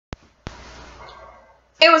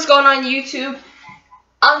Hey, what's going on YouTube?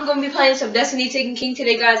 I'm going to be playing some Destiny Taken King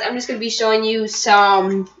today, guys. I'm just going to be showing you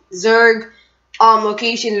some Zerg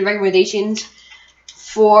locations and recommendations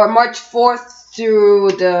for March 4th through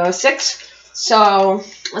the 6th. So,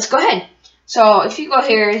 let's go ahead. So, if you go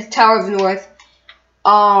here, Tower of the North,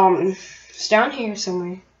 it's down here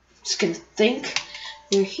somewhere. Just going to think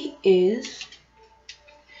where he is.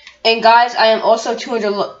 And guys, I am also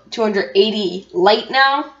 280 light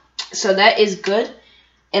now, so that is good.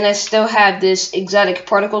 And I still have this exotic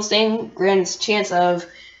particles thing, grants chance to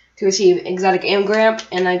receive exotic engram,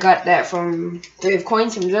 and I got that from 3 of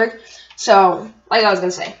coins from Zerg. So, like I was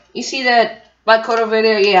gonna say, you see that black code over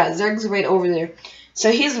there? Yeah, Zerg's right over there. So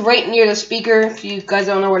he's right near the speaker. If you guys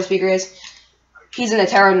don't know where the speaker is, he's in the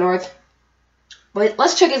Tower of North. But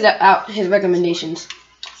let's check out his recommendations.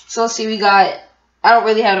 So let's see, we got. I don't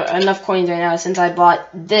really have enough coins right now since I bought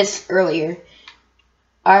this earlier.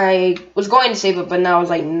 I was going to save it, but now I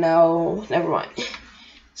was like, no, never mind.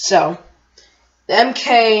 So, the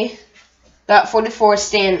MK got 44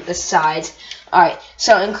 stand the sides. Alright,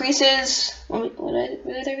 so increases, what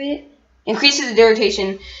did I read it? Increases the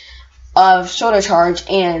rotation of shoulder charge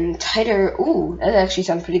and tighter, ooh, that actually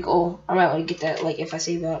sounds pretty cool. I might want to get that, like, if I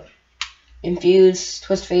save up. Infuse,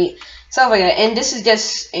 twist fate, stuff like that. And this is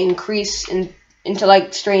just increase in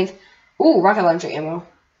intellect, strength, ooh, rocket launcher ammo.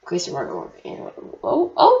 Increase the rocket launcher ammo.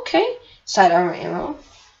 Oh, okay. Side armor ammo.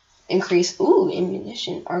 Increase. Ooh,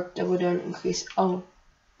 ammunition. Arc double down. Increase. Oh,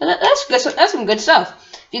 that's good. That's some good stuff.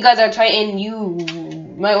 If you guys are Titan, you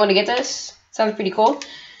might want to get this. Sounds pretty cool.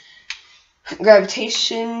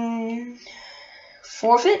 Gravitation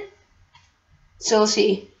forfeit. So let's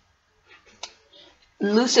see.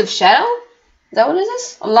 Elusive shadow. Is that what it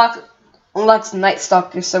is? Unlocks Night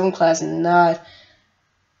Stalker 7 class and not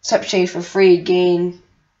type change for free. Gain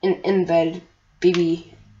embed BB.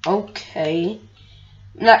 Okay,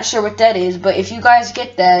 not sure what that is, but if you guys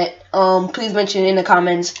get that, please mention in the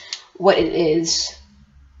comments what it is.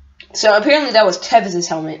 So apparently that was Tevis's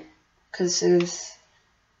helmet, because this,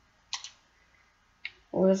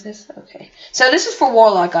 what is this? Okay, so this is for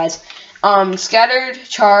Warlock, guys. Scattered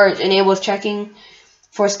charge enables checking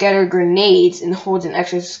for scattered grenades and holds an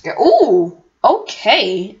extra ooh,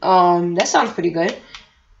 okay. That sounds pretty good.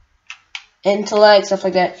 Intellect, stuff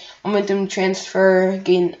like that. Momentum transfer,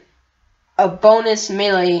 gain a bonus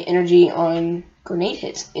melee energy on grenade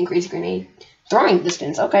hits. Increase grenade throwing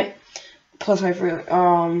distance. Okay. Pulse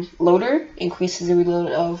rifle loader increases the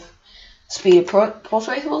reload of speed of pulse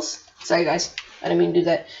rifles. Sorry guys, I didn't mean to do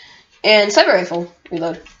that. And cyber rifle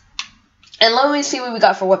reload. And let me see what we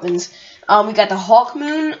got for weapons. We got the Hawk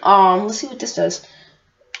Moon. Let's see what this does.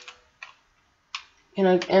 You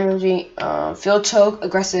know, energy, field choke,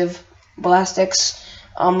 aggressive. Ballistics,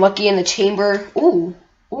 lucky in the chamber. Ooh,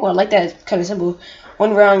 I like that kind of symbol.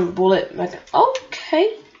 1 round bullet.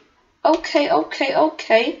 Okay.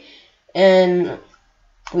 And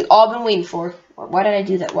we all been waiting for. Why did I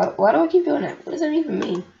do that? Why do I keep doing that? What does that even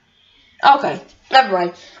mean? Okay, never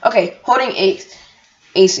mind. Okay, holding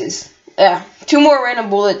aces. Yeah, 2 more random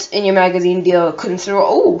bullets in your magazine deal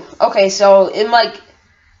considerable. Ooh, okay, so in like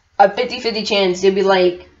a 50-50 chance, there'd be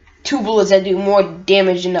like 2 bullets that do more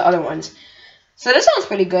damage than the other ones. So this sounds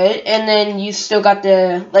pretty good. And then you still got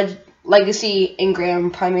the Legacy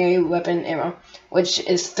Engram primary weapon ammo, which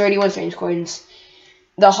is 31 strange coins.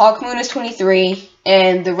 The Hawk Moon is 23,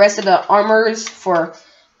 and the rest of the armors for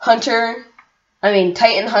Titan,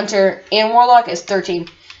 Hunter, and Warlock is 13.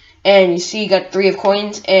 And you see you got 3 of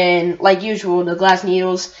coins, and like usual, the glass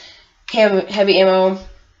needles, heavy ammo,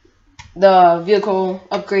 the vehicle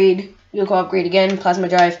upgrade again, plasma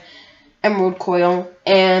drive, emerald coil,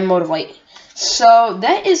 and mode of light. So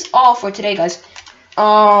that is all for today, guys.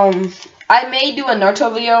 I may do a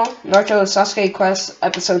Naruto video, Naruto Sasuke Quest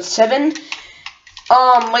episode 7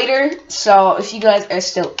 later. So if you guys are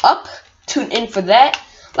still up, tune in for that.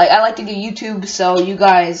 Like, I like to do YouTube, so you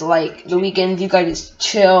guys, like, the weekends, you guys just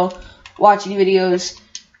chill, watch the videos.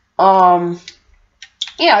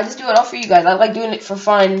 Yeah, I just do it all for you guys. I like doing it for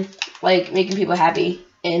fun, like making people happy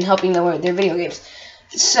and helping them with their video games.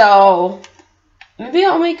 So maybe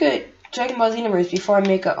I'll make a Dragon Ball Xenoverse before I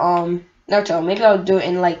make a Naruto. Maybe I'll do it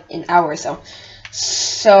in like an hour or so.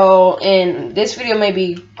 So, and this video may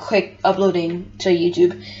be quick uploading to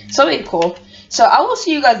YouTube, so it'll be cool. So I will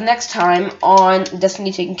see you guys next time on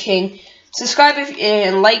Destiny Taken King. Subscribe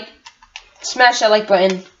and like, smash that like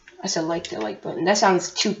button. I said like the like button. That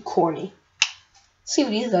sounds too corny. Let's see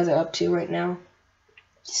what these guys are up to right now.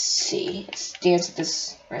 Let's see. Let's dance with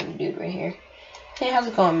this random dude right here. Hey, how's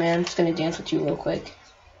it going, man? I'm just gonna dance with you real quick.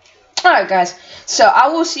 Alright guys, so I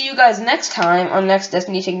will see you guys next time on next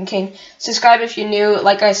Destiny Taken King. Subscribe if you're new.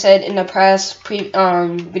 Like I said in the past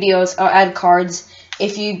videos, I'll add cards.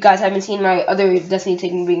 If you guys haven't seen my other Destiny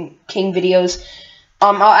Taken King videos,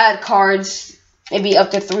 I'll add cards, maybe up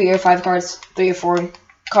to 3 or 5 cards, 3 or 4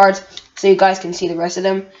 cards, so you guys can see the rest of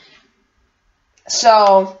them.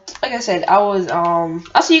 So, like I said, I'll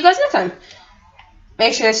see you guys next time.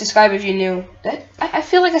 Make sure to subscribe if you're new. I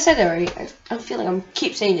feel like I said that already. I feel like I'm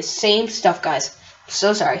keep saying the same stuff, guys.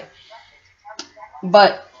 So sorry.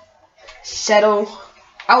 But settle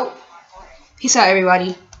out. Peace out,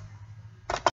 everybody.